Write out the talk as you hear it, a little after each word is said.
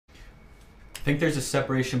I think there's a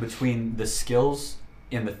separation between the skills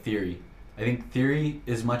and the theory. I think theory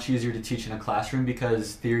is much easier to teach in a classroom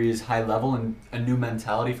because theory is high level and a new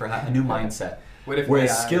mentality for a new mindset. What if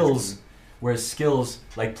Whereas AI skills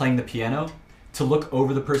like playing the piano, to look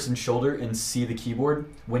over the person's shoulder and see the keyboard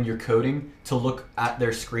when you're coding, to look at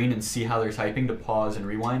their screen and see how they're typing, to pause and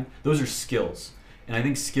rewind, those are skills. And I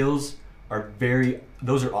think skills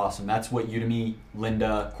those are awesome. That's what Udemy,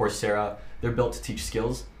 Lynda, Coursera, they're built to teach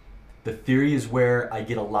skills. The theory is where I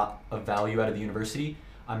get a lot of value out of the university.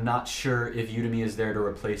 I'm not sure if Udemy is there to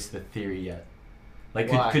replace the theory yet. Like,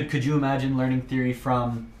 could you imagine learning theory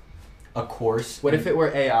from a course? What if it were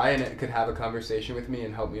AI and it could have a conversation with me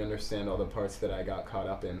and help me understand all the parts that I got caught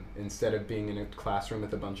up in, instead of being in a classroom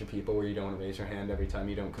with a bunch of people where you don't want to raise your hand every time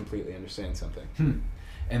you don't completely understand something?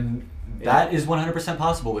 And that is 100%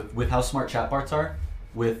 possible with how smart chatbots are,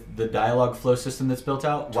 with the dialogue flow system that's built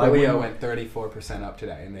out. Twilio went 34% up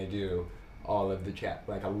today, and they do all of the chat,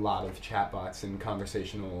 like a lot of chatbots and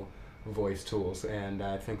conversational voice tools, and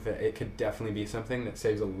I think that it could definitely be something that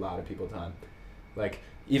saves a lot of people time. Like,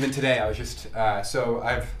 even today, I was just, so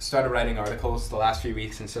I've started writing articles the last few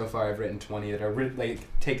weeks, and so far I've written 20 that are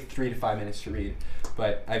take 3 to 5 minutes to read,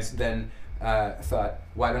 but I've then thought,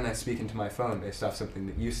 why don't I speak into my phone based off something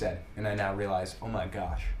that you said? And I now realize, oh my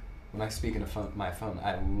gosh, when I speak into my phone,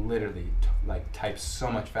 I literally type so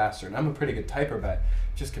much faster. And I'm a pretty good typer, but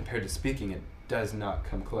just compared to speaking, it does not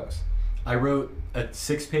come close. I wrote a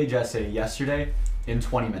 6-page essay yesterday in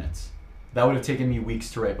 20 minutes. That would have taken me weeks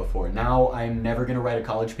to write before. Now I'm never going to write a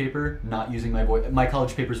college paper not using my voice. My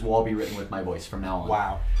college papers will all be written with my voice from now on.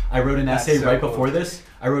 Wow. I wrote an essay right before this.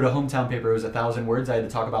 I wrote a hometown paper. It was 1,000 words. I had to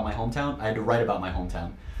talk about my hometown. I had to write about my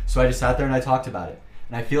hometown. So I just sat there and I talked about it.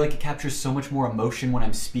 And I feel like it captures so much more emotion when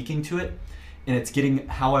I'm speaking to it. And it's getting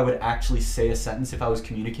how I would actually say a sentence if I was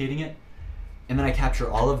communicating it. And then I capture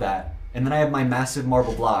all of that. And then I have my massive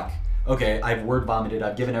marble block. Okay, I've word vomited.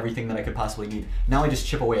 I've given everything that I could possibly need. Now I just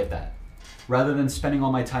chip away at that. Rather than spending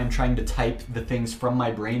all my time trying to type the things from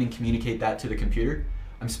my brain and communicate that to the computer,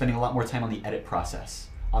 I'm spending a lot more time on the edit process,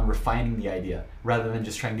 on refining the idea, rather than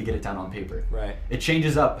just trying to get it down on paper. Right. It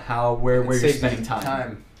changes up where you're spending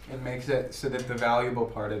time. It makes it so that the valuable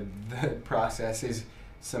part of the process is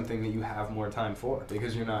something that you have more time for,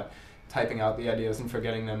 because you're not typing out the ideas and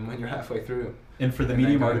forgetting them when you're halfway through. And for the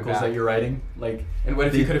Medium articles that you're writing, like... And what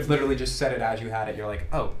if you could have literally just said it as you had it? You're like,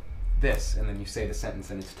 oh, this, and then you say the sentence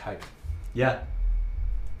and it's typed. Yeah.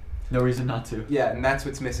 No reason not to. Yeah, and that's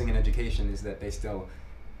what's missing in education, is that they still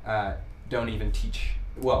don't even teach.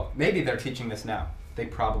 Well, maybe they're teaching this now. They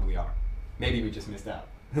probably are. Maybe we just missed out.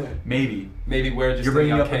 Maybe. Maybe we're just You're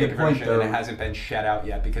bringing the up a archaic good point, version though. and it hasn't been shed out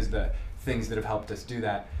yet, because the things that have helped us do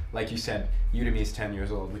that, like you said, Udemy is 10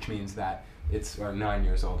 years old, which means that or 9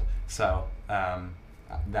 years old. So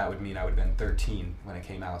that would mean I would have been 13 when it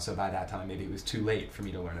came out. So by that time, maybe it was too late for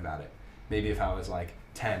me to learn about it. Maybe if I was like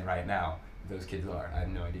 10 right now, those kids are. I have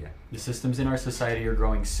no idea. The systems in our society are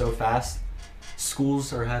growing so fast.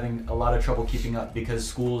 Schools are having a lot of trouble keeping up because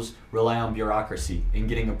schools rely on bureaucracy and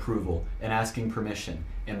getting approval and asking permission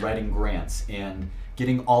and writing grants and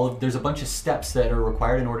getting there's a bunch of steps that are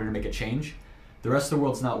required in order to make a change. The rest of the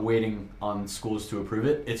world's not waiting on schools to approve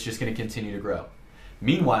it. It's just going to continue to grow.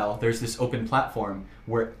 Meanwhile, there's this open platform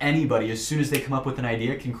where anybody, as soon as they come up with an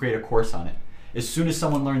idea, can create a course on it. As soon as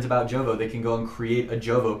someone learns about Jovo, they can go and create a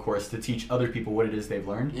Jovo course to teach other people what it is they've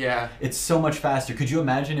learned. Yeah. It's so much faster. Could you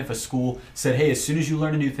imagine if a school said, hey, as soon as you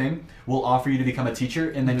learn a new thing, we'll offer you to become a teacher,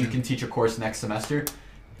 and then you can teach a course next semester?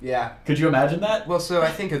 Yeah. Could you imagine that? Well, so I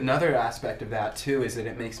think another aspect of that, too, is that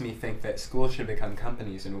it makes me think that schools should become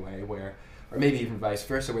companies in a way where, or maybe even vice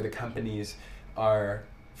versa, where the companies are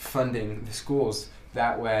funding the schools.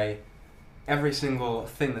 That way, every single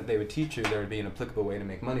thing that they would teach you, there would be an applicable way to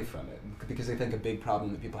make money from it. Because I think a big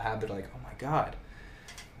problem that people have, they're like, oh my God,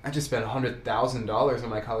 I just spent $100,000 on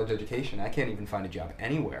my college education. I can't even find a job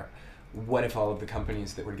anywhere. What if all of the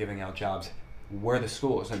companies that were giving out jobs were the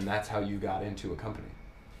schools, and that's how you got into a company?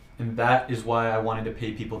 And that is why I wanted to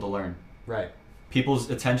pay people to learn. Right. People's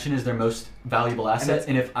attention is their most valuable asset,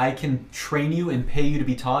 and if I can train you and pay you to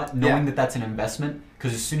be taught, knowing that that's an investment,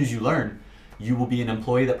 because as soon as you learn, you will be an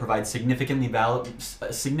employee that provides a significant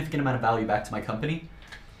amount of value back to my company.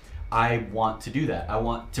 I want to do that. I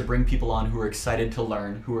want to bring people on who are excited to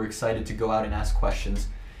learn, who are excited to go out and ask questions,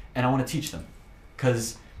 and I want to teach them.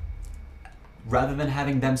 Because rather than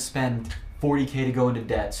having them spend $40K to go into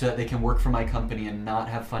debt so that they can work for my company and not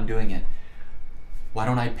have fun doing it, why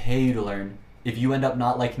don't I pay you to learn? If you end up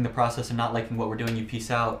not liking the process and not liking what we're doing, you peace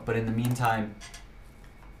out. But in the meantime,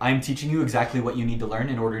 I'm teaching you exactly what you need to learn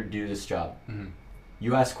in order to do this job. Mm-hmm.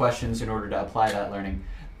 You ask questions in order to apply that learning.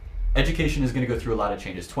 education is going to go through a lot of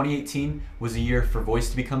changes. 2018 was a year for voice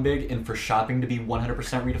to become big and for shopping to be 100%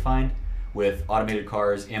 redefined with automated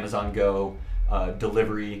cars, Amazon Go,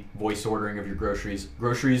 delivery, voice ordering of your groceries.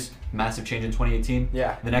 Groceries, massive change in 2018.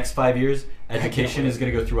 Yeah. The next 5 years, education is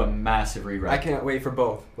going to go through a massive rewrite. I can't wait for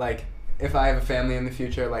both. Like, if I have a family in the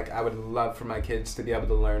future, like, I would love for my kids to be able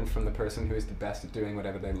to learn from the person who is the best at doing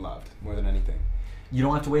whatever they loved more than anything. You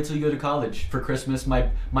don't have to wait till you go to college. For Christmas,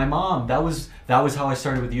 my mom, that was how I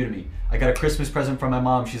started with Udemy. I got a Christmas present from my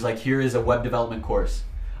mom. She's like, here is a web development course.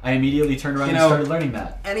 I immediately turned around and started learning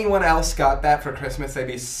that. Anyone else got that for Christmas, they'd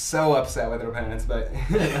be so upset with their parents, but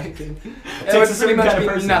like, it takes would a pretty certain much kind of be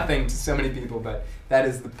person. nothing to so many people, but that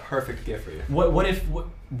is the perfect gift for you.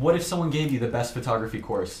 What if someone gave you the best photography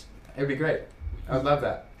course? It'd be great. I would love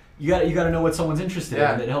that. You got to know what someone's interested in.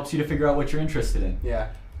 And it helps you to figure out what you're interested in. Yeah.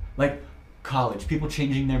 Like college, people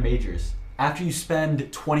changing their majors. After you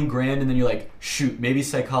spend 20 grand and then you're like, shoot, maybe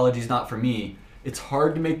psychology's not for me. It's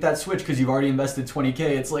hard to make that switch because you've already invested 20K.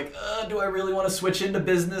 It's like, do I really want to switch into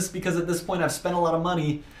business? Because at this point I've spent a lot of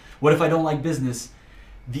money. What if I don't like business?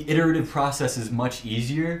 The iterative process is much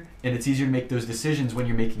easier, and it's easier to make those decisions when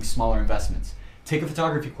you're making smaller investments. Take a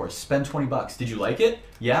photography course, spend 20 bucks. Did you like it?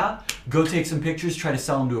 Yeah? Go take some pictures, try to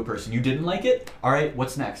sell them to a person. You didn't like it? All right,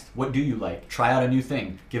 what's next? What do you like? Try out a new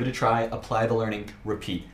thing. Give it a try, apply the learning, repeat.